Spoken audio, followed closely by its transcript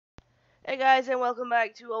Hey guys, and welcome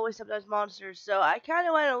back to Always Sometimes Monsters. So I kind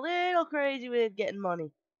of went a little crazy with getting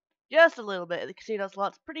money. Just a little bit. The casino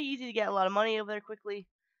slot's pretty easy to get a lot of money over there quickly.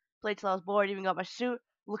 Played till I was bored, even got my suit.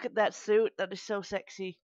 Look at that suit, that is so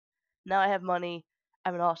sexy. Now I have money. I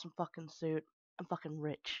have an awesome fucking suit. I'm fucking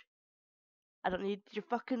rich. I don't need your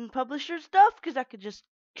fucking publisher stuff, because I could just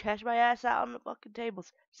cash my ass out on the fucking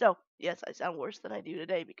tables. So, yes, I sound worse than I do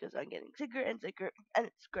today, because I'm getting sicker and sicker, and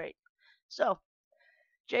it's great. So,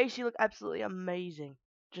 Jace, you look absolutely amazing.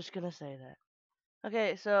 Just gonna say that.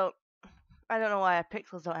 Okay, so I don't know why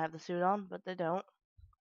Pixels don't have the suit on, but they don't.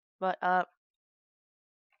 But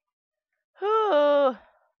whew,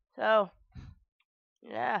 so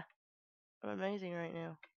yeah, I'm amazing right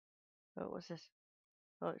now. Oh, what's this?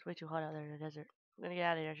 Oh, it's way too hot out there in the desert. I'm gonna get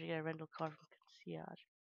out of here. I should get a rental car from Concierge.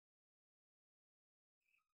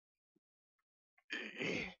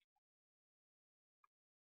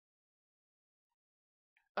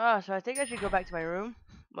 Oh, so I think I should go back to my room,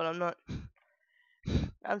 but I'm not.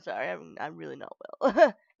 I'm sorry, I'm really not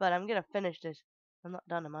well. But I'm gonna finish this. I'm not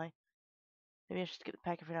done, am I? Maybe I should skip the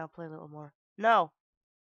packet for now and play a little more. No!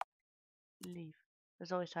 Leave.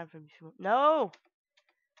 There's always time for me. No!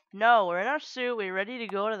 No, we're in our suit. We're ready to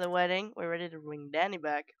go to the wedding. We're ready to bring Danny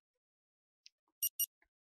back.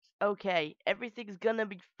 Okay, everything's gonna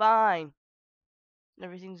be fine.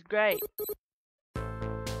 Everything's great.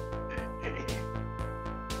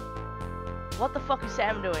 What the fuck is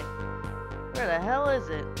Sam doing? Where the hell is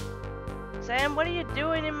it? Sam, what are you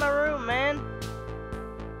doing in my room, man?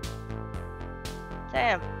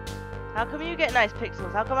 Sam, how come you get nice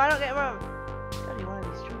pixels? How come I don't get them? Gotta be one of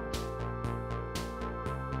these trolls.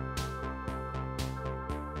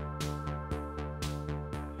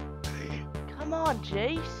 Come on,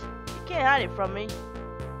 Jace. You can't hide it from me.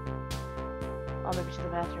 Oh, maybe to the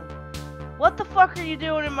bathroom. What the fuck are you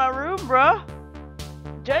doing in my room, bruh?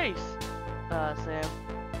 Jace. Sam.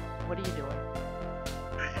 What are you doing?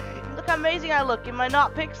 Look how amazing I look in my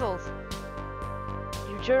not pixels.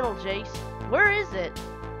 Your journal, Jace. Where is it?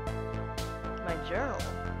 My journal.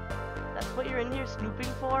 That's what you're in here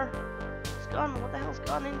snooping for? It's gone. What the hell's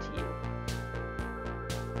gone into you?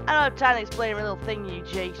 I don't have time to explain every little thing to you,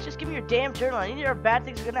 Jace. Just give me your damn journal. I need to know bad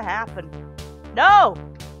things are gonna happen. No!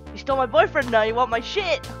 You stole my boyfriend now. You want my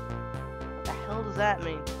shit. What the hell does that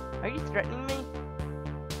mean? Are you threatening me?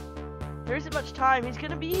 There isn't much time. He's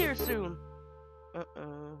gonna be here soon.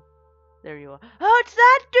 There you are. Oh, it's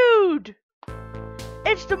that dude!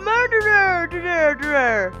 It's the murderer!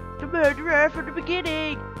 The murderer from the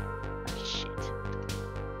beginning! Oh, shit.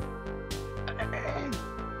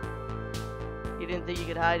 You didn't think you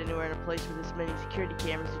could hide anywhere in a place with this many security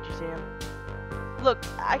cameras, did you, Sam? Look,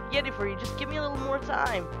 I can get it for you. Just give me a little more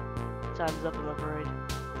time. Time's up, I'm afraid.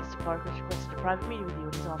 Mr. Parker's requested a private meeting with you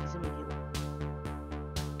in his office immediately.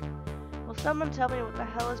 Will someone tell me what the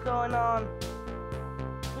hell is going on?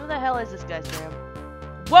 Who the hell is this guy, Sam?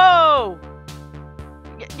 Whoa!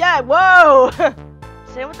 Yeah, whoa!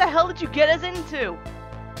 Sam, what the hell did you get us into?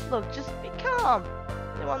 Look, just be calm.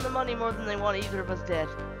 They want the money more than they want either of us dead.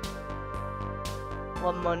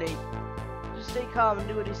 What money? Just stay calm and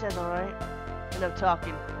do what he says, alright? Enough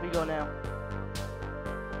talking. We go now.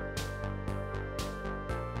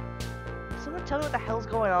 Someone tell me what the hell's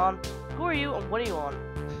going on? Who are you and what do you want?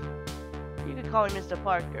 You could call me Mr.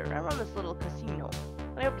 Parker. I run this little casino.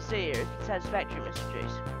 I hope to stay here. It's satisfactory, Mr.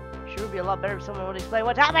 Jace. Sure would be a lot better if someone would explain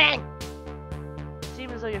what's happening! It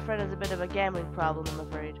seems as though your friend has a bit of a gambling problem, I'm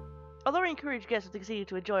afraid. Although we encourage guests of the casino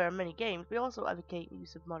to enjoy our many games, we also advocate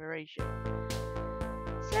use of moderation.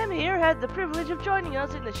 Sam here had the privilege of joining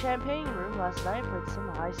us in the champagne room last night for some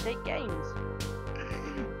high-stake games.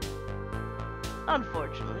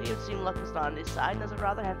 Unfortunately, it would seem luck was not on his side and has a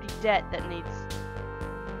rather hefty debt that needs...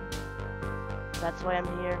 That's why I'm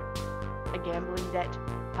here. A gambling debt.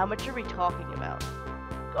 How much are we talking about?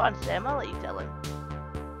 Go on, Sam, I'll let you tell him.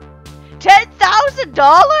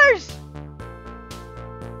 $10,000?!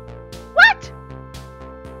 What?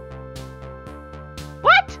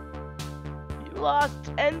 What? You lost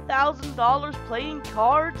 $10,000 playing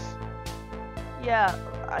cards? Yeah,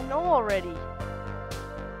 I know already.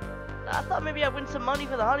 I thought maybe I'd win some money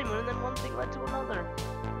for the honeymoon, and then one thing led to another.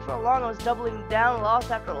 For long I was doubling down, loss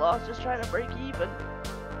after loss, just trying to break even.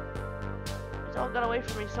 It all got away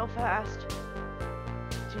from me so fast.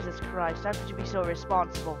 Jesus Christ, how could you be so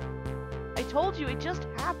irresponsible? I told you, it just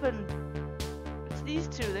happened. It's these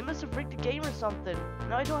two, they must have rigged the game or something.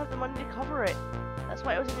 Now I don't have the money to cover it. That's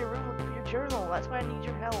why I was in your room looking for your journal. That's why I need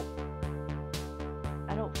your help.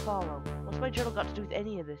 I don't follow. What's my journal got to do with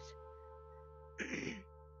any of this?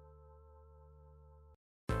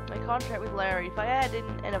 My contract with Larry. If I add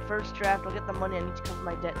in a first draft, I'll get the money I need to cover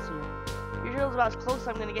my debts here. Your deal is about as close as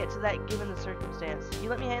I'm gonna get to that given the circumstance. You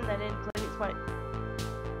let me hand that in, clearly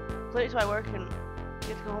it's my work, and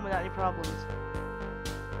get to go home without any problems.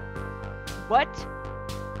 What?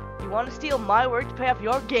 You want to steal my work to pay off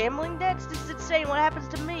your gambling debts? This is insane. What happens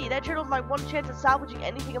to me? That journal's my one chance at salvaging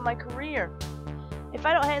anything in my career. If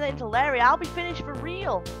I don't hand that in to Larry, I'll be finished for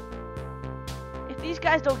real. If these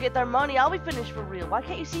guys don't get their money, I'll be finished for real. Why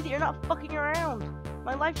can't you see that you're not fucking around?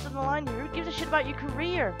 My life's on the line here. Who gives a shit about your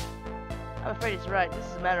career? I'm afraid it's right. This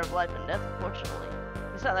is a matter of life and death, unfortunately.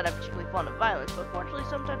 It's not that I'm particularly fond of violence, but fortunately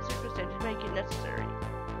sometimes circumstances make it necessary.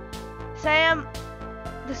 Sam,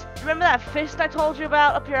 remember that fist I told you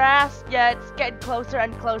about up your ass? Yeah, it's getting closer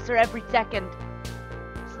and closer every second.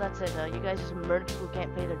 So that's it, you guys just murder people who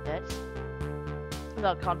can't pay their debts?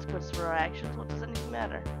 Without consequences for our actions, what does anything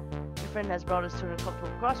matter? Your friend has brought us to an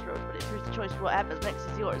uncomfortable crossroads, but if here's the choice for what happens next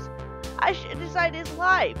is yours. I should decide his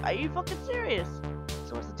life. Are you fucking serious?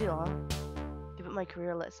 So what's the deal, huh? Give up my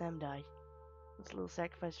career, let Sam die. That's a little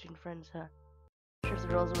sacrifice between friends, huh? I'm sure if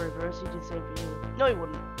the roles were reversed, he'd do the same for you. No, he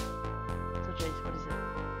wouldn't. So Chase, what is it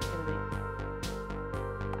gonna be?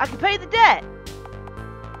 I can pay the debt!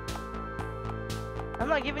 I'm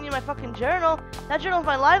not giving you my fucking journal. That journal's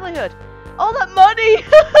my livelihood. All that money!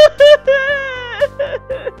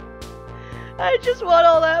 I just want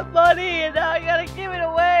all that money and now I gotta give it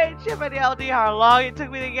away. Chip any idea how long it took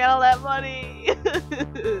me to get all that money.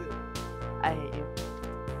 I hate you.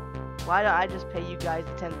 Why don't I just pay you guys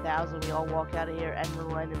the 10,000, we all walk out of here and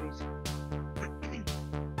little enemies.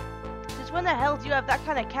 Since when the hell do you have that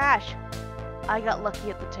kind of cash? I got lucky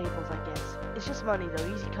at the tables, I guess. It's just money though,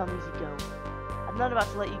 easy come, easy go. I'm not about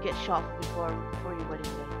to let you get shot before your wedding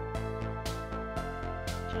day.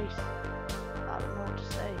 Chase, I don't know what to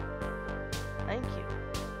say. Thank you.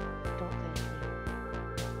 Don't thank me.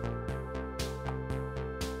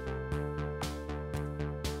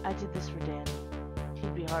 I did this for Danny.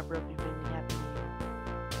 He'd be heartbroken if anything happened to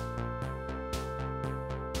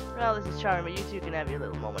you. Well, this is charming, but you two can have your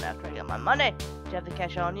little moment after I get my money. Do you have the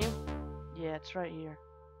cash on you? Yeah, it's right here.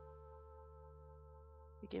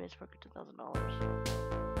 You gave me this for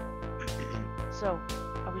 $2,000. So,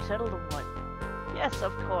 are we settled or what? Yes,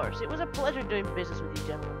 of course. It was a pleasure doing business with you,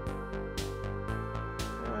 gentlemen.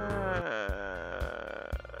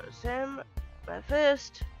 Sam, my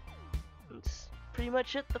fist. It's pretty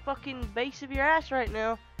much at the fucking base of your ass right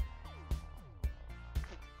now.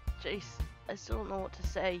 Jace, I still don't know what to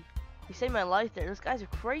say. You saved my life there. Those guys are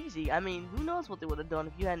crazy. I mean, who knows what they would have done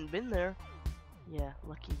if you hadn't been there. Yeah,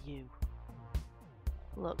 lucky you.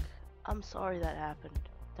 Look, I'm sorry that happened.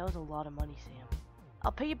 That was a lot of money, Sam.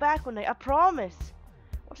 I'll pay you back one day, I promise.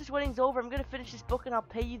 Once this wedding's over, I'm gonna finish this book and I'll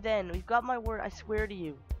pay you then. We've got my word, I swear to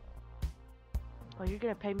you. Oh, you're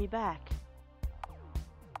gonna pay me back.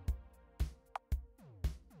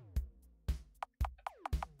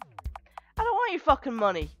 I don't want your fucking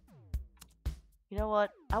money. You know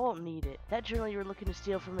what? I won't need it. That journal you were looking to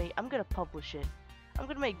steal from me, I'm gonna publish it. I'm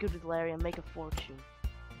gonna make good with Larry and make a fortune.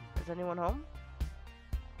 Is anyone home?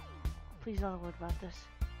 Please not a word about this.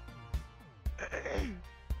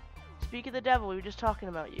 Speak of the devil, we were just talking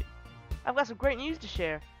about you. I've got some great news to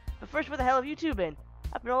share. But first, where the hell have you two been?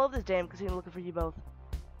 I've been all over this damn casino looking for you both.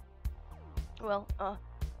 Well,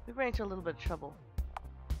 we ran into a little bit of trouble.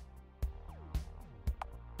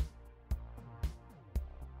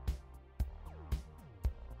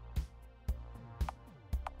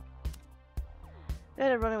 They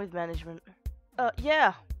had a run-in with management.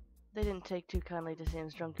 Yeah. They didn't take too kindly to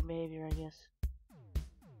Sam's drunken behavior, I guess.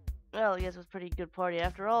 Well, I guess it was a pretty good party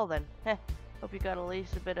after all, then. Heh. Hope you got at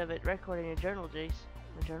least a bit of it recorded in your journal, Jace.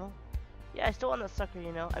 My journal? Yeah, I still want that sucker,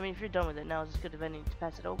 you know. I mean, if you're done with it now, it's as good as any to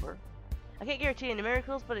pass it over. I can't guarantee any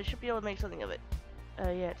miracles, but it should be able to make something of it.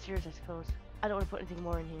 Yeah, it's yours, I suppose. I don't want to put anything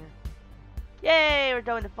more in here. Yay! We're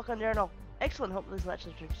done with the fucking journal. Excellent. Hope this lecture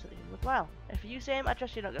is worthwhile. And for you, Sam, I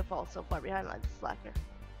trust you're not gonna fall so far behind like this slacker.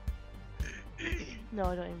 No,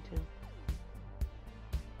 I don't aim to.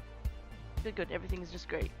 Good, good. Everything is just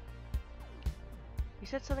great. You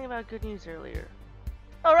said something about good news earlier.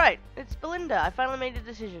 Alright, it's Belinda. I finally made a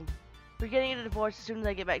decision. We're getting a divorce as soon as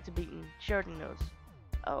I get back to Beaton. Sheridan knows.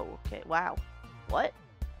 Oh, okay. Wow. What?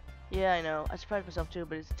 Yeah, I know. I surprised myself too,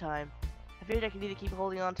 but it's time. I figured I could either keep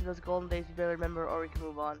holding on to those golden days we barely remember, or we can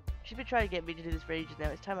move on. She's been trying to get me to do this for ages now.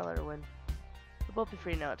 It's time I let her win. We'll both be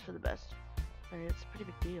free now. It's for the best. I mean, it's a pretty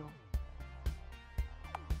big deal.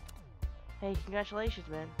 Hey, congratulations,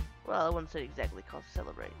 man. Well, I wouldn't say exactly cause to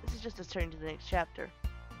celebrate. This is just us turning to the next chapter.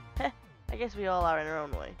 Heh, I guess we all are in our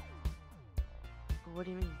own way. But what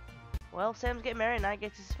do you mean? Well, Sam's getting married, and I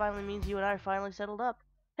guess this finally means you and I are finally settled up.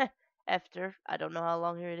 Heh, After, I don't know how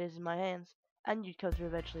long here it is in my hands. I knew you'd come through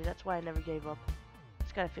eventually, that's why I never gave up.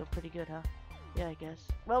 It's gotta feel pretty good, huh? Yeah, I guess.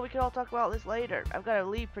 Well, we can all talk about this later. I've gotta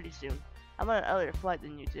leave pretty soon. I'm on an earlier flight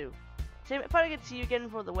than you do. Sam, if I don't get to see you again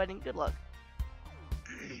for the wedding, good luck.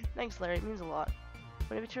 Thanks, Larry, it means a lot.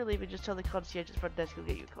 Whenever you're leaving, just tell the concierge at the front desk he'll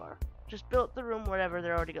get you a car. Just build the room wherever they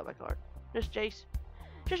already got my car. Just Jace.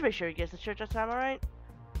 Just make sure he gets to church on time, alright?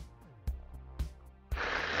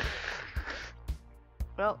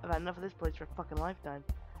 Well, I've had enough of this place for a fucking lifetime.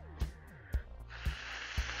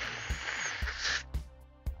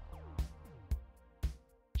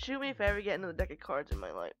 Shoot me if I ever get into the deck of cards in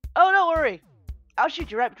my life. Oh, don't worry! I'll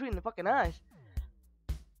shoot you right between the fucking eyes.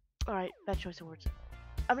 Alright, bad choice of words.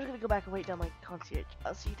 I'm just gonna go back and wait down my concierge.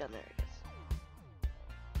 I'll see you down there, I guess.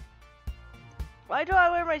 Why do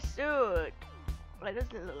I wear my suit? Why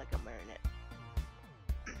doesn't it look like I'm wearing it?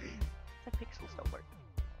 The pixels don't work.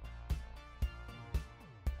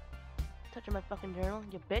 Touching my fucking journal,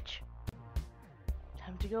 you bitch.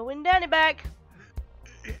 Time to go win Danny back.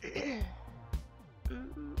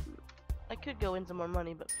 I could go win some more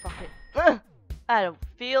money, but fuck it. I don't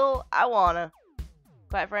feel I wanna.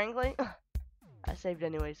 Quite frankly, I saved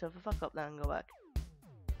anyway, so if I fuck up, then I can go back.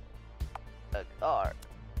 A car.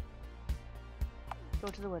 Go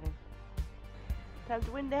to the wedding. Time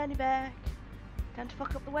to win Danny back. Time to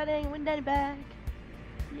fuck up the wedding and win Danny back.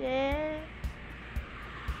 Yeah.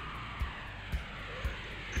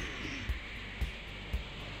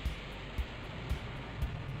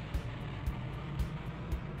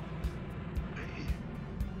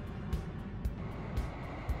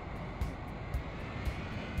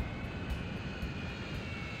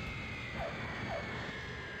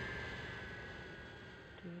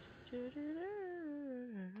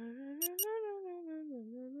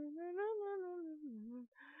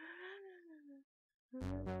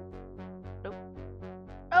 Nope.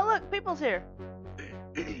 Oh look, people's here.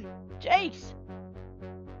 Jace!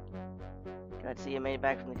 Glad to see you made it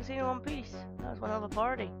back from the casino in one piece. That was one hell of a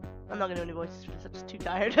party. I'm not gonna do any voices for this, I'm just too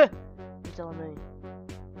tired. You're telling me.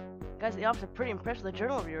 Guys at the office are pretty impressed with the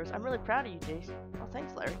journal of yours. I'm really proud of you, Jace. Oh,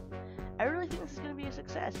 thanks, Larry. I really think this is gonna be a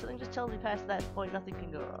success. Something just tells me past that point nothing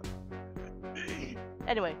can go wrong.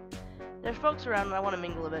 Anyway, there's folks around and I want to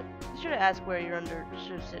mingle a bit. Be sure to ask where you're under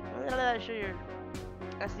should sit.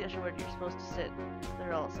 That's the usher where you're supposed to sit.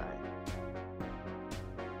 They're all assigned.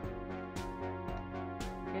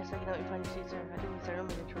 Yes, I can help you find your seats, sir. I think it's their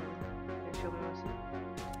number control. Can you show me my seat?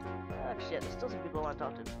 Oh shit, there's still some people I want to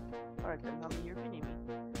talk to. Alright then, I'll be here if you need me.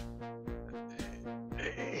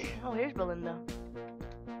 Oh, here's Belinda.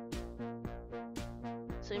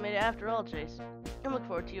 So you made it after all, Chase. I'm looking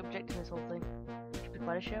forward to you objecting this whole thing. Should be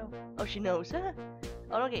quite a show. Oh, she knows.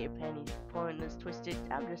 Oh, don't get your panties pointless twisted.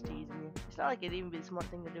 I'm just teasing you. It's not like it'd even be the smart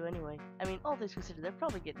thing to do anyway. I mean, all things considered, they'll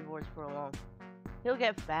probably get divorced for long. He'll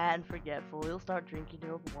get fat and forgetful. He'll start drinking.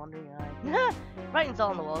 He'll have a wandering eye. Writing's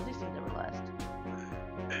all on the walls. These things never last.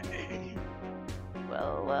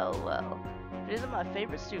 Well, well, well. If it isn't my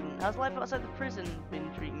favorite student, how's life outside the prison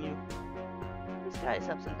been treating you? This guy's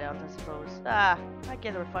ups and downs, I suppose. Ah, I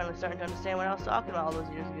guess we're finally starting to understand what I was talking about all those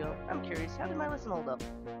years ago. I'm curious, how did my lesson hold up?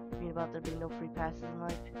 You mean about there being no free passes in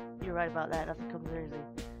life? You're right about that, nothing comes easily.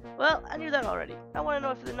 Well, I knew that already. I want to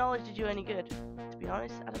know if the knowledge did you any good. To be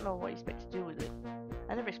honest, I don't know what you expect to do with it.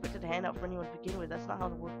 I never expected a handout from anyone to begin with, that's not how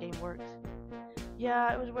the game works.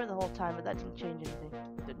 Yeah, it was weird the whole time, but that didn't change anything,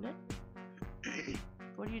 didn't it?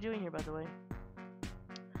 What are you doing here, by the way?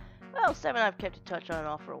 Well, Sam and I have kept in touch on and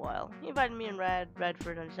off for a while. He invited me and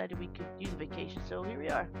Radford and decided we could use a vacation, so here we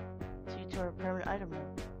are. So you two are a permanent item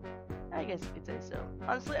now. I guess you could say so.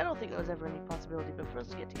 Honestly, I don't think there was ever any possibility but for us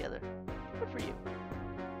to get together. Good for you.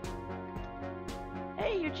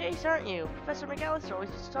 Hey, you're Jace, aren't you? Professor McAllister always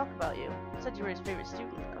used to talk about you. Said you were his favorite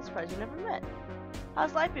student. I'm surprised we never met.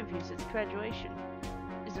 How's life been for you since graduation?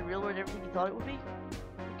 Is the real world everything you thought it would be?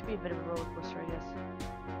 It could be a bit of a roller coaster, I guess.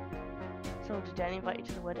 So, did Danny invite you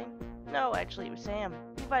to the wedding? No, actually, it was Sam.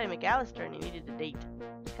 He invited McAllister and he needed a date.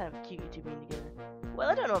 It's kind of cute you two being together. Well,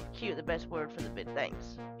 I don't know if cute is the best word for the bit,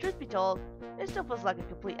 thanks. Truth be told, it still feels like a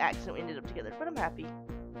complete accident we ended up together, but I'm happy.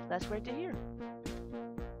 That's great to hear.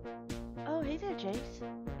 Oh, hey there, Jace.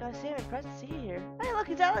 Gotta say, I'm impressed to see you here. Hey, look,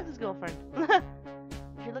 it's Alex's girlfriend.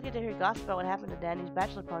 If you're looking to hear gossip about what happened to Danny's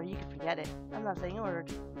bachelor party, you can forget it. I'm not saying a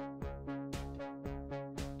word.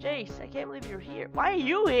 Jace, I can't believe you're here. Why are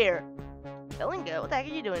you here? Belinda, what the heck are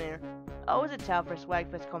you doing here? I was in town for a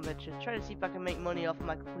Swagfest convention, trying to see if I can make money off of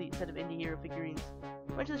my complete set of indie hero figurines.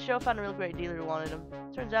 Went to the show, found a real great dealer who wanted them.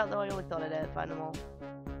 Turns out, though, I only thought I'd find them all.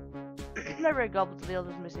 Never had gobbled till the other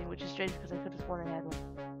was missing, which is strange because I could have sworn I had one.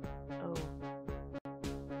 Oh.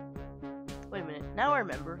 Wait a minute, now I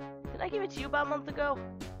remember. Did I give it to you about a month ago?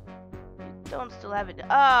 You don't still have it.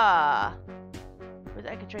 Ah! But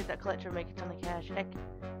I could trade that collector and make a ton of cash. Heck,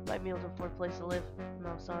 might be able to afford a place to live.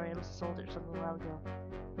 No, sorry, I must have sold it or something a while ago.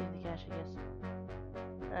 Maybe the cash, I guess.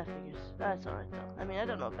 That figures. That's alright though. I mean, I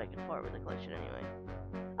don't know if I can part with the collection anyway.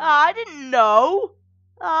 Ah, I didn't know!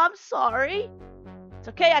 Oh, I'm sorry. It's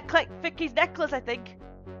okay, I collect Vicky's necklace, I think.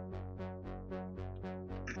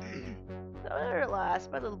 So at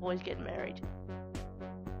last, my little boy's getting married.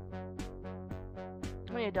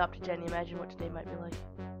 When he adopted Jenny, imagine what today might be like.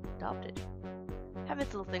 Adopted. Have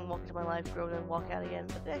this little thing walk into my life, grow and then walk out again.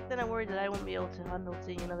 But back then I worried that I wouldn't be able to handle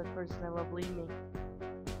seeing another person I love leave me.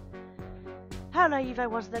 How naive I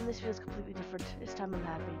was then. This feels completely different. This time I'm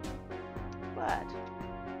happy. Glad.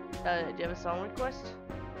 Do you have a song request?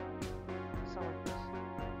 Song request.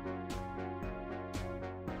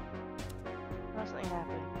 Not something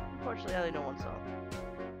happy. Unfortunately, I only know one song.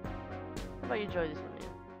 How about you enjoy this one,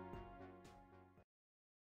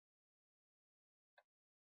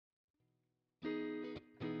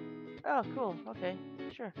 Oh, cool. Okay.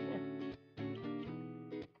 Sure. Yeah.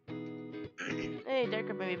 Hey,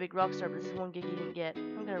 Decker may be a big rock star, but this is one gig you didn't get.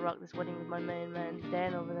 I'm gonna rock this wedding with my main man,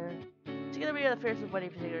 Dan, over there. Together we are the fiercest wedding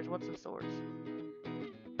particulars. What's some swords?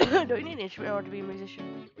 Don't you need an instrument in order to be a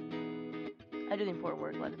musician? I do the important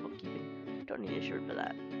work, like the bookkeeping. Don't need an instrument for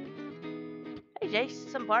that. Hey, Jace.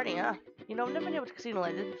 Some party, huh? You know, I've never been able to casino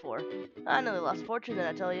like this before. I nearly lost a fortune then,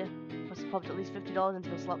 I tell you. Must have pumped at least $50 into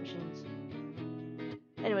those slot machines.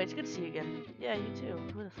 Anyway, it's good to see you again. Yeah, you too.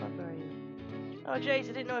 Who the fuck are you? Oh, Jace,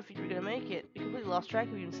 I didn't know if you were gonna make it. We completely lost track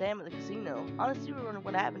of you and Sam at the casino. Honestly, we were wondering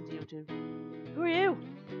what happened to you two. Who are you?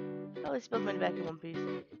 Oh, they spilled money back in one piece.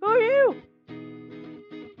 Who are you?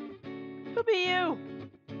 Who be you?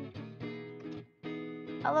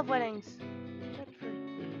 I love weddings. Good for you.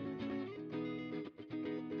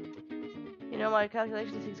 You know, my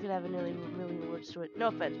calculations think it's gonna have a nearly million words to it. No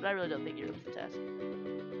offense, but I really don't think you're up to the task.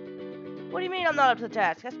 What do you mean I'm not up to the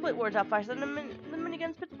task? I split words out faster than the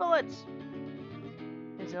minigun spits bullets.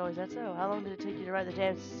 Is it always that so? How long did it take you to write the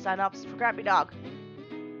damn synopsis for Crappy Dog?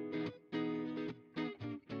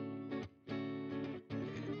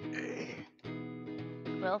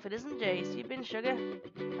 Well, if it isn't Jace, you been sugar?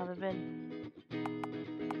 How have I been?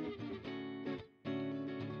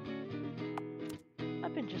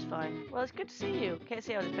 I've been just fine. Well, it's good to see you. Can't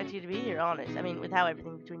say I was expecting you to be here, honest. I mean, with how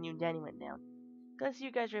everything between you and Danny went down. Glad to see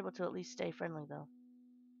you guys are able to at least stay friendly, though.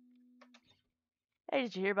 Hey,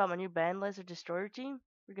 did you hear about my new band laser destroyer team?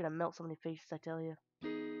 We're gonna melt so many faces, I tell you.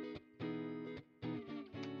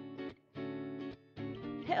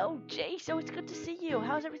 Oh, Jace, so it's good to see you.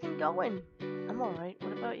 How's everything going? I'm alright.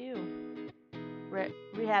 What about you?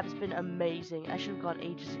 Rehab's been amazing. I should have gone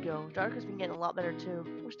ages ago. Dark has been getting a lot better, too.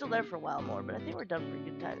 We're still there for a while more, but I think we're done for a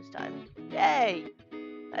good time this time. Yay!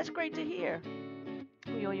 That's great to hear.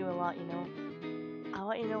 We owe you a lot, you know. I'll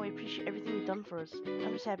let you know we appreciate everything you've done for us.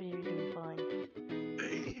 I'm just happy you're doing fine.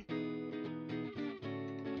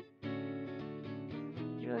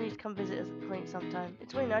 You really need to come visit us at the clinic sometime.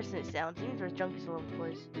 It's way nicer than it sounds, even if there's junkies all over the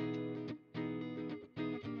place.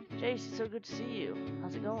 Jace, it's so good to see you.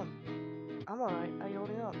 How's it going? I'm alright. How you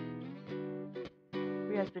holding up?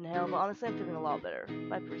 Rehab's been hell, but honestly I'm feeling a lot better.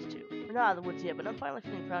 Viper's too. We're not out of the woods yet, but I'm finally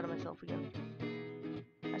feeling proud of myself again.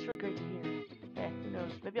 That's really great to hear. Eh, who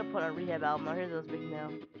knows? Maybe I'll put on a Rehab album. I'll hear those big now.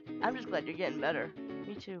 I'm just glad you're getting better.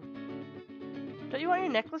 Me too. Don't you want your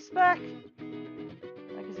necklace back?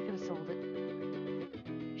 I guess I could have sold it.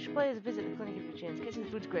 You should play as a visit at the clinic if you chance. Guessing the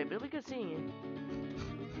food's great, but it'll be good seeing you.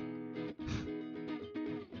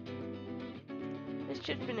 This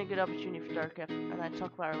trip's been a good opportunity for Dark and I to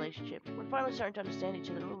talk about our relationship. We're finally starting to understand each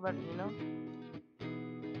other a little better, you know?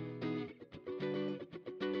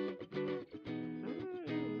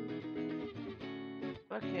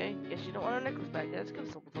 Okay, guess you don't want our necklace back. That's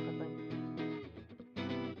gonna solve the fucking thing.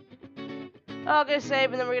 I'll go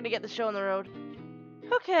save and then we're gonna get the show on the road.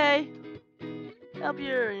 Okay. Help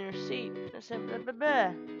you in your seat.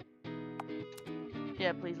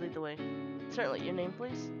 Yeah, please lead the way. Certainly. Your name,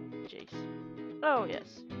 please? Jace. Oh,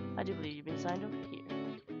 yes. I do believe you've been signed over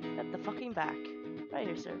here. At the fucking back. Right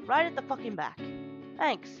here, sir. Right at the fucking back.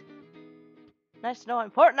 Thanks. Nice to know how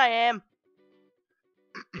important I am.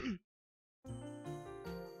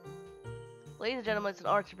 Ladies and gentlemen, it's an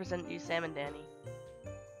honor to present you Sam and Danny.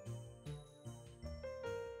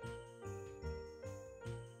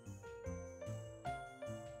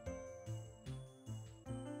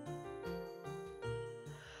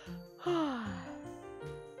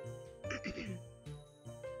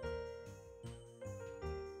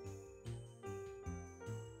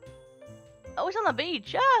 Oh, it's on the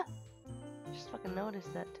beach, ah! Just fucking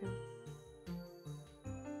noticed that too.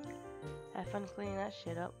 Have fun cleaning that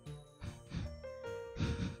shit up.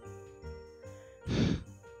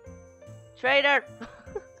 Traitor!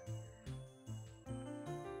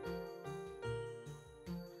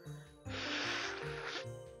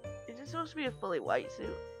 Is this supposed to be a fully white suit?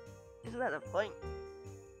 Isn't that the point?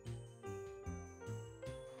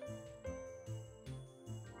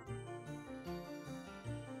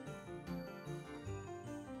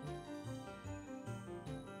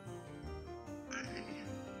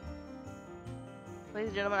 Ladies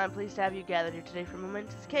and gentlemen, I'm pleased to have you gathered here today for a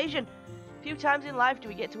momentous occasion. Few times in life do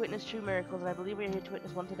we get to witness true miracles, and I believe we are here to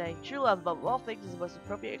witness one today. True love, above all things, is the most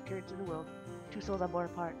appropriate occurrence in the world. Two souls are born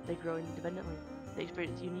apart. They grow independently. They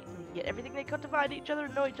experience uniquely. Yet everything they come to find each other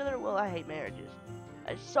and know each other. Well, I hate marriages.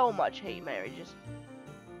 I so much hate marriages.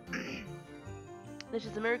 This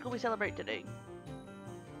is the miracle we celebrate today.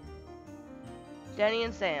 Danny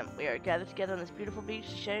and Sam, we are gathered together on this beautiful beach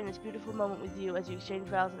to share in this beautiful moment with you as you exchange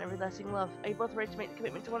vows and everlasting love. Are you both ready to make the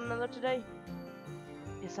commitment to one another today?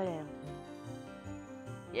 Yes, I am.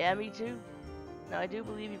 Yeah, me too. Now, I do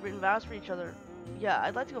believe you've written vows for each other. Yeah,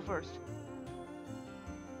 I'd like to go first.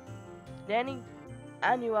 Danny,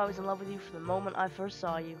 I knew I was in love with you from the moment I first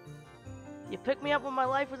saw you. You picked me up when my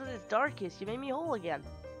life was at its darkest. You made me whole again.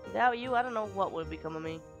 Without you, I don't know what would have become of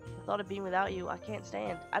me. The thought of being without you, I can't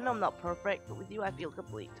stand. I know I'm not perfect, but with you, I feel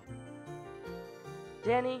complete.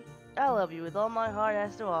 Danny, I love you with all my heart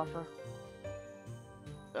has to offer.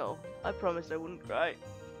 No, I promised I wouldn't cry.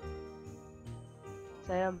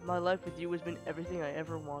 Sam, my life with you has been everything I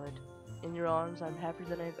ever wanted. In your arms, I'm happier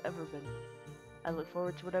than I've ever been. I look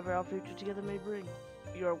forward to whatever our future together may bring.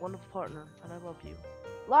 You are a wonderful partner, and I love you.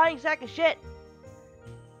 Lying sack of shit!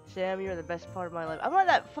 Sam, you're the best part of my life. I'm like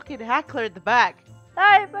that fucking heckler at the back.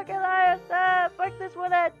 Hey, fucking liar, Sam! Fuck this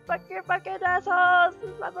woman! Fuck your fucking assholes!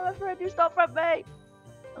 This is my boyfriend, you stole from me!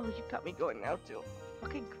 Oh, you got me going now, too.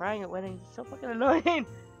 Fucking crying at weddings is so fucking annoying.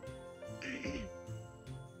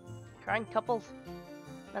 Crying couples.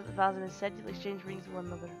 Not that vows have been said, you'll exchange rings with one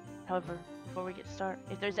another. However, before we get to start,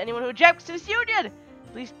 if there's anyone who objects to this union,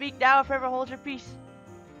 please speak now or forever hold your peace.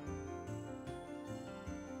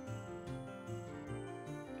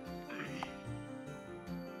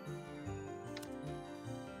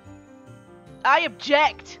 I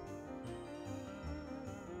object!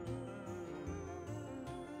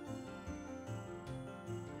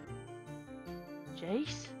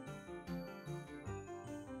 Jace?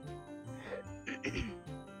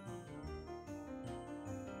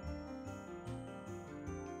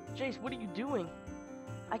 Jace, what are you doing?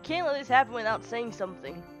 I can't let this happen without saying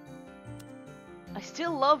something. I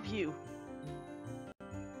still love you.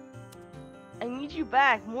 I need you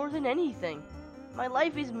back more than anything. My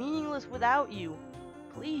life is meaningless without you.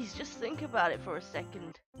 Please, just think about it for a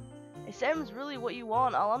second. If Sam's really what you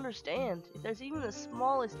want, I'll understand. If there's even the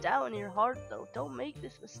smallest doubt in your heart, though, don't make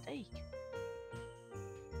this mistake.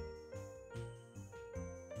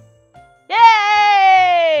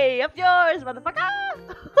 Yay! Up yours, motherfucker!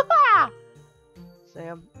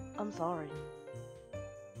 Sam, I'm sorry.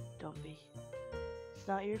 Don't be. It's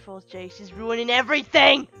not your fault, Jace. She's ruining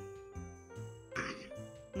everything!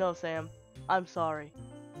 No, Sam. I'm sorry.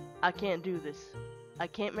 I can't do this. I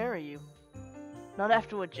can't marry you. Not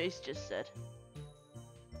after what Jace just said.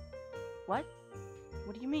 What?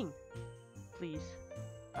 What do you mean? Please.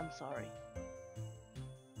 I'm sorry.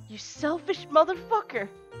 You selfish motherfucker!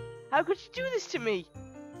 How could you do this to me?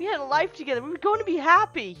 We had a life together. We were going to be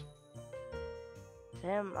happy.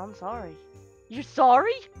 Sam, I'm sorry. You're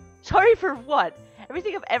sorry? Sorry for what?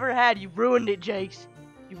 Everything I've ever had, you ruined it, Jace.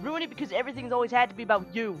 You ruined it because everything's always had to be about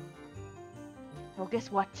you. Well,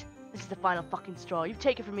 guess what? This is the final fucking straw. You've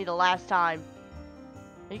taken from me the last time.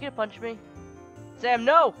 Are you gonna punch me? Sam,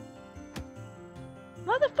 no!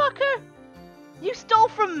 Motherfucker! You stole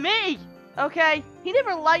from me! Okay? He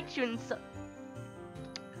never liked you and so...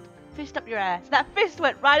 Fist up your ass. That fist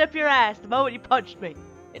went right up your ass the moment you punched me.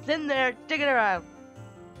 It's in there, digging around.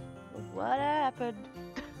 What happened?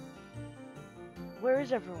 Where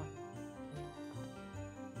is everyone?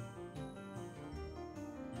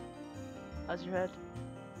 How's your head?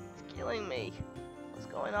 It's killing me. What's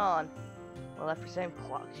going on? Well, after Sam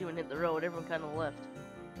clocked you and hit the road, everyone kind of left.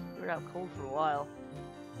 You were out cold for a while.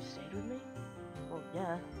 You stayed with me? Well,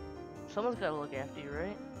 yeah. Someone's gotta look after you,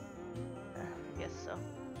 right? I guess so.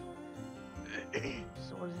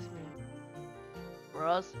 So what does this mean? For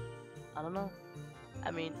us? I don't know.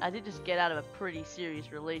 I mean, I did just get out of a pretty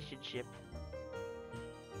serious relationship.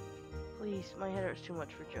 Please, my head hurts too much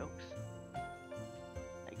for jokes.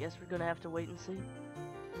 I guess we're gonna have to wait and see.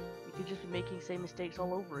 You could just be making the same mistakes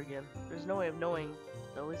all over again. There's no way of knowing,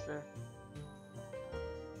 though, is there?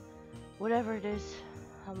 Whatever it is,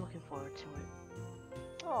 I'm looking forward to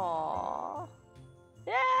it. Aww.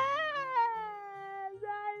 Yeah!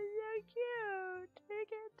 That is so cute! They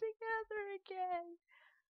get together again.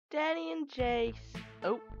 Danny and Jace.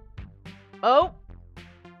 Oh. Oh!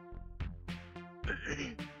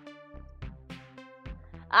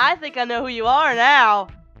 I think I know who you are now.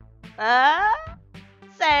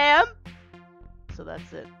 Sam! So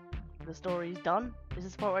that's it. The story's done. Is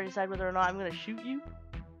this the part where I decide whether or not I'm gonna shoot you?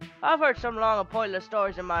 I've heard some long and pointless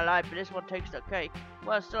stories in my life, but this one takes the cake.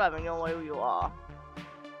 Well, I still haven't no idea who you are.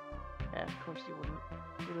 Yeah, of course you wouldn't.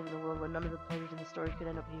 We live in a world where none of the players in the story could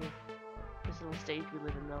end up here. This little stage we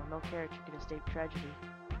live in, though, no character can escape tragedy.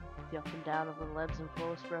 The up and down of little ebbs and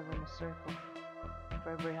flows forever in a circle.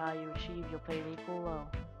 For every high you achieve, you'll pay an equal low.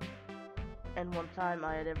 And one time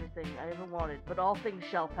I had everything I ever wanted, but all things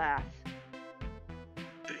shall pass.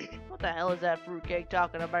 What the hell is that fruitcake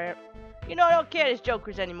talking about? You know, I don't care these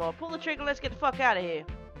jokers anymore. Pull the trigger and let's get the fuck out of here.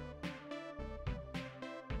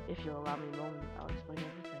 If you'll allow me a moment, I'll explain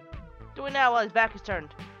everything. Do it now while his back is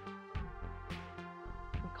turned.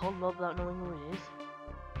 And cold love without knowing who it is?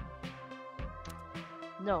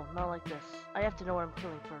 No, not like this. I have to know what I'm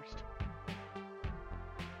killing first.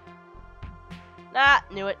 Ah,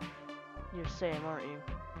 knew it. You're Sam, aren't you?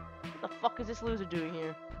 What the fuck is this loser doing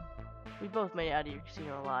here? We both made it out of your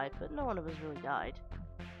casino alive, but no one of us really died.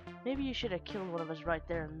 Maybe you should have killed one of us right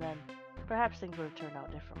there and then. Perhaps things would have turned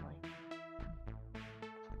out differently.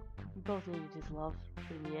 We both needed his love,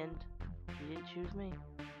 but in the end, he didn't choose me.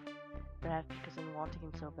 Perhaps because in wanting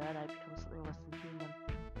him so bad, I'd become something less than human.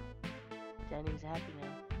 Danny's happy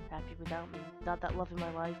now, happy without me. Without that love in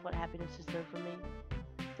my life, what happiness is there for me?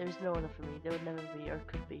 There is no other for me, there would never be, or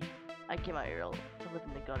could be. I came out here to live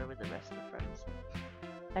in the gutter with the rest of the friends.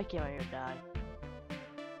 I came out here to die.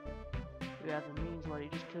 If you have the means, why don't you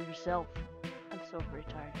just kill yourself? I'm so very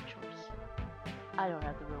tired of choice. I don't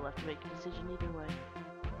have the will left to make a decision either way.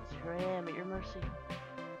 So here I am at your mercy.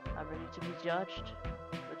 I'm ready to be judged.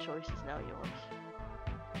 The choice is now yours.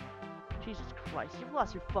 Jesus Christ, you've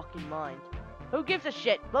lost your fucking mind. Who gives a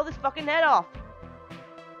shit? Blow this fucking head off!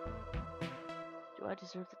 Do I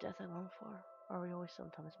deserve the death I long for? Or are we always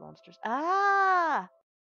sometimes monsters? Ah!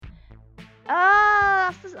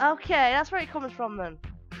 Ah! Okay, that's where it comes from then.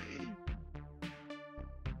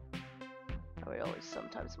 Are we always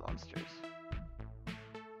sometimes monsters?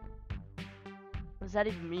 What does that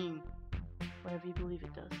even mean? Whatever you believe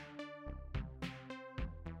it does.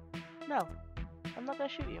 No, I'm not gonna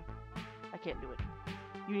shoot you. I can't do it.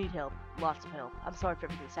 You need help. Lots of help. I'm sorry for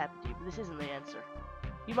everything that's happened to you, but this isn't the answer.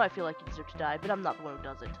 You might feel like you deserve to die, but I'm not the one who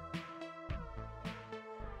does it.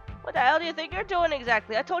 What the hell do you think you're doing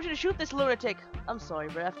exactly? I told you to shoot this lunatic. I'm sorry,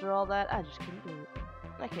 but after all that, I just couldn't do it.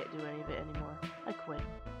 I can't do any of it anymore. I quit.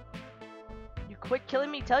 You quit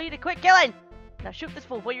killing me? Tell you to quit killing! Now shoot this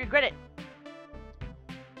fool before you regret it.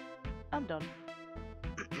 I'm done.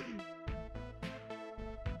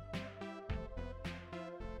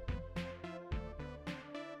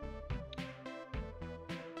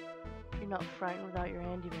 You're not frightened without your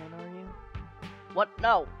handyman, are you? What?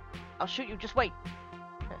 No! I'll shoot you, just wait!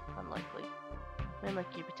 Unlikely. Men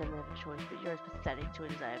like you pretend they have a choice, but you're as pathetic to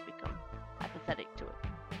it as I have become. Apathetic to it.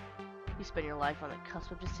 You spend your life on the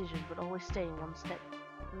cusp of decision, but always staying one step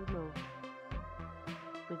removed.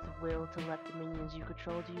 With the will to let the minions you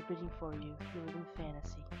control do your bidding for you, you live in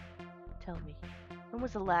fantasy. Tell me, when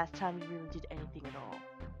was the last time you really did anything at all?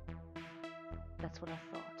 That's what I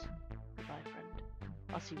thought. Goodbye, friend.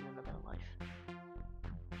 I'll see you in another life.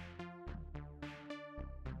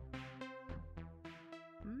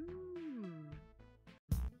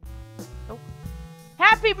 Oh.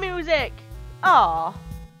 Happy music! Aww.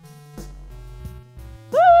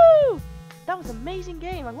 Woo! That was an amazing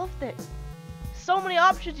game. I loved it. So many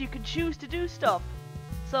options you can choose to do stuff.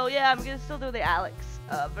 So yeah, I'm gonna still do the Alex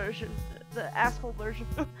version, the asshole version.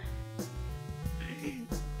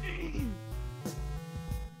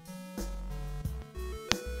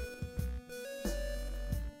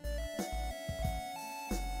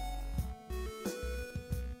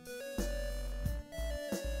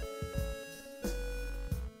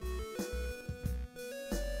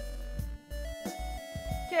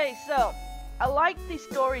 Okay, so I like the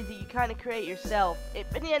stories that you kind of create yourself.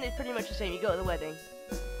 In the end, it's pretty much the same. You go to the wedding,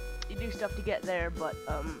 you do stuff to get there, but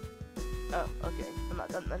oh, okay, I'm not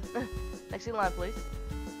done then. Next in line, please.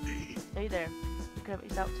 Hey there, you can have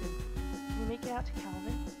it out too. Can you make it out to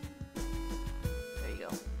Calvin? There you go.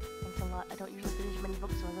 Thanks a lot. I don't usually finish many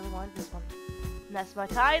books, so I really wanted this one. And that's my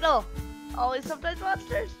title. Always sometimes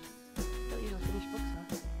monsters. Don't usually finish books,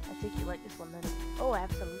 huh? I think you like this one then. Oh,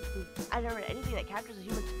 absolutely. I've never read anything that captures a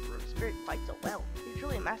human spirit quite so well. You're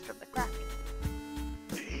truly a master of the craft.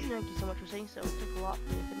 Thank you so much for saying so. It took a lot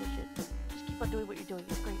for me to finish it. Just keep on doing what you're doing.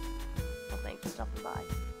 It's great. Well, thanks for stopping by.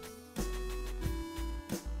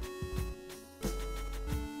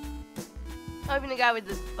 Oh, even the guy with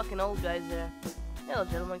the fucking old guys there. Hello,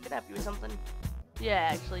 gentlemen. Can I help you with something? Yeah,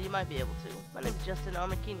 actually, you might be able to. My name's Justin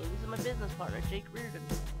Armakini. This is my business partner, Jake Reardon.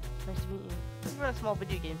 Nice to meet you. We run a small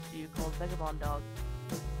video game studio called Vagabond Dog.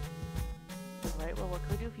 Alright, well, what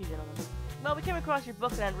can we do for you, gentlemen? Well, we came across your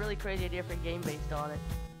book and had a really crazy idea for a game based on it.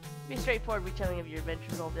 Be a straightforward retelling of your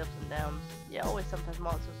adventures, all the ups and downs. Yeah, always sometimes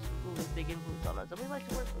monsters with really big influence on us, and we like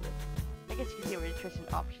to work with it. I guess you can see we're interested in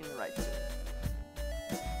optioning the rights to it.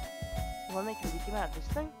 You want to make a video game out of this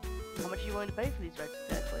thing? How much are you willing to pay for these rights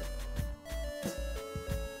exactly?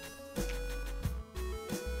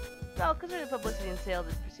 Well, considering the publicity and sales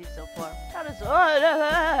it's received so far, how does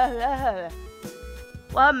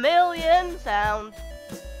 1 million sound?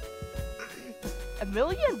 $1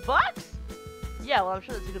 million bucks? Yeah, well, I'm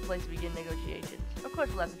sure that's a good place to begin negotiations. Of course,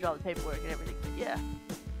 we'll have to draw the paperwork and everything, but yeah.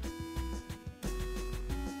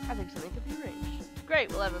 I think something could be arranged. Great,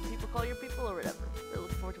 we'll have people call your people or whatever. We're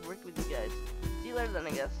looking forward to working with you guys. See you later then, I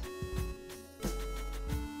guess.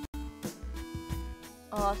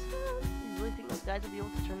 Awesome. You really think those guys will be able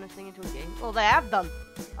to turn this thing into a game? Well, they have done.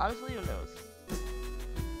 Honestly, who knows?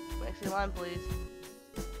 Next in line, please.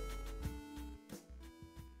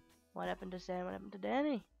 What happened to Sam? What happened to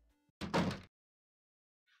Danny?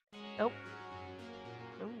 Nope.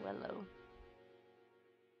 Oh, hello.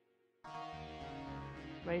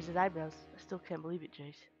 Raised his eyebrows. I still can't believe it,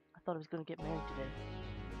 Jace. I thought I was gonna get married today.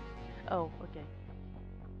 Oh, okay.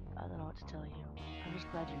 I don't know what to tell you. I'm just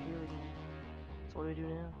glad you're here with me. So what do we do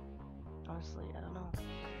now? Honestly, I don't know.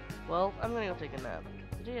 Well, I'm gonna go take a nap.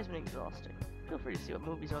 The day has been exhausting. Feel free to see what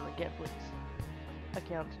movies are on the Netflix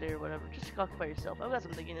account today or whatever. Just occupy yourself. I've got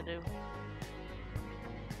some thinking to do.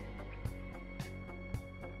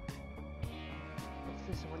 What's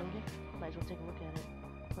this, a wedding gift? Might as well take a look at it.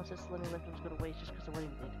 Unless this living left was go to waste just because the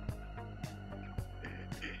wedding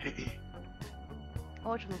did.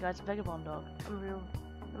 Oh, it's from the guys at Vagabond Dog. I'm real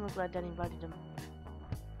glad Danny invited him.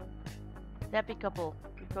 Happy couple.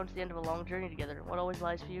 We've come to the end of a long journey together. What always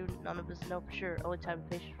lies for you, none of us know for sure. Only time and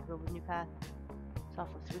patience will build a new path. It's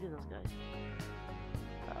awfully sweet of those guys.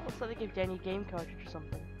 Looks like they gave Danny a game cartridge or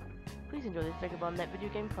something. Please enjoy this Vagabond Net video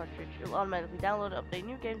game cartridge. It'll automatically download and update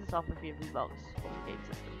new games and software for every box from the game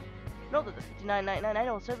system. Note that the $59.99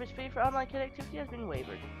 annual service fee for online connectivity has been waived.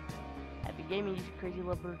 Happy gaming, you crazy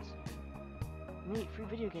lovebirds. Neat, free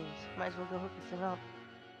video games. Might as well go hook this thing up.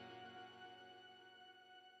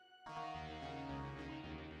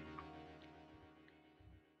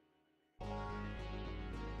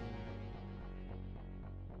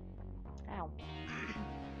 Ow.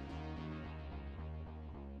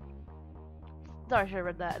 Sorry, I should have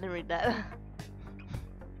read that. I didn't read that.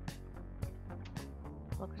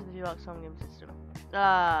 Welcome to the Devolver home game system.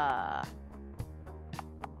 Ah.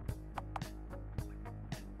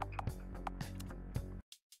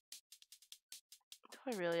 Do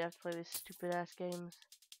I really have to play these stupid ass games?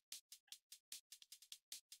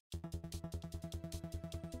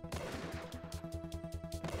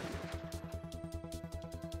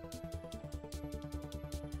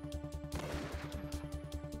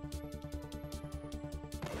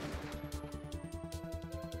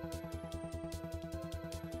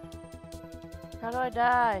 How do I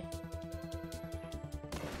die?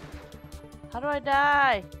 How do I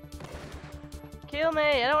die? Kill me!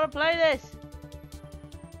 I don't want to play this!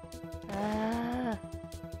 I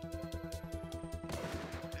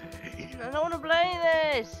don't want to play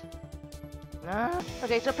this!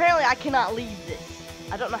 Okay, so apparently I cannot leave this.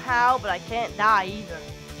 I don't know how, but I can't die either.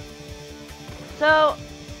 So,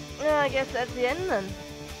 yeah, I guess that's the end then.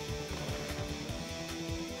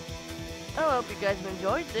 Oh, I hope you guys have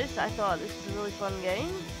enjoyed this. I thought this was a really fun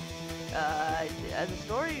game. As a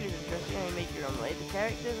story, it was interesting how you make your own way. The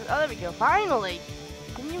characters. Oh, there we go. Finally!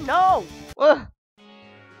 Didn't you know? Ugh.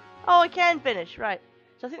 Oh, I can finish. Right.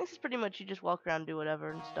 So I think this is pretty much you just walk around and do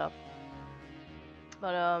whatever and stuff.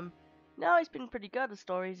 But, no, it's been pretty good. The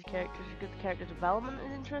stories, the characters are good. The character development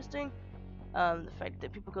is interesting. The fact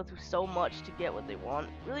that people go through so much to get what they want.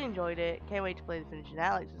 Really enjoyed it. Can't wait to play the finishing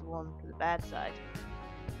Alex as one for the bad side.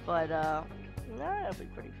 But, nah, it'll be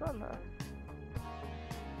pretty fun, huh?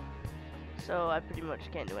 So, I pretty much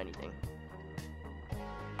can't do anything.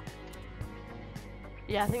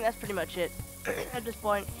 Yeah, I think that's pretty much it at this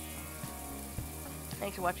point.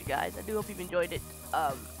 Thanks for watching, guys. I do hope you've enjoyed it.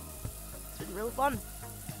 It's been really fun.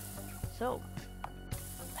 So,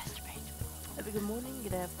 masturbate. Have a good morning,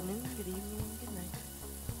 good afternoon, good evening, good night.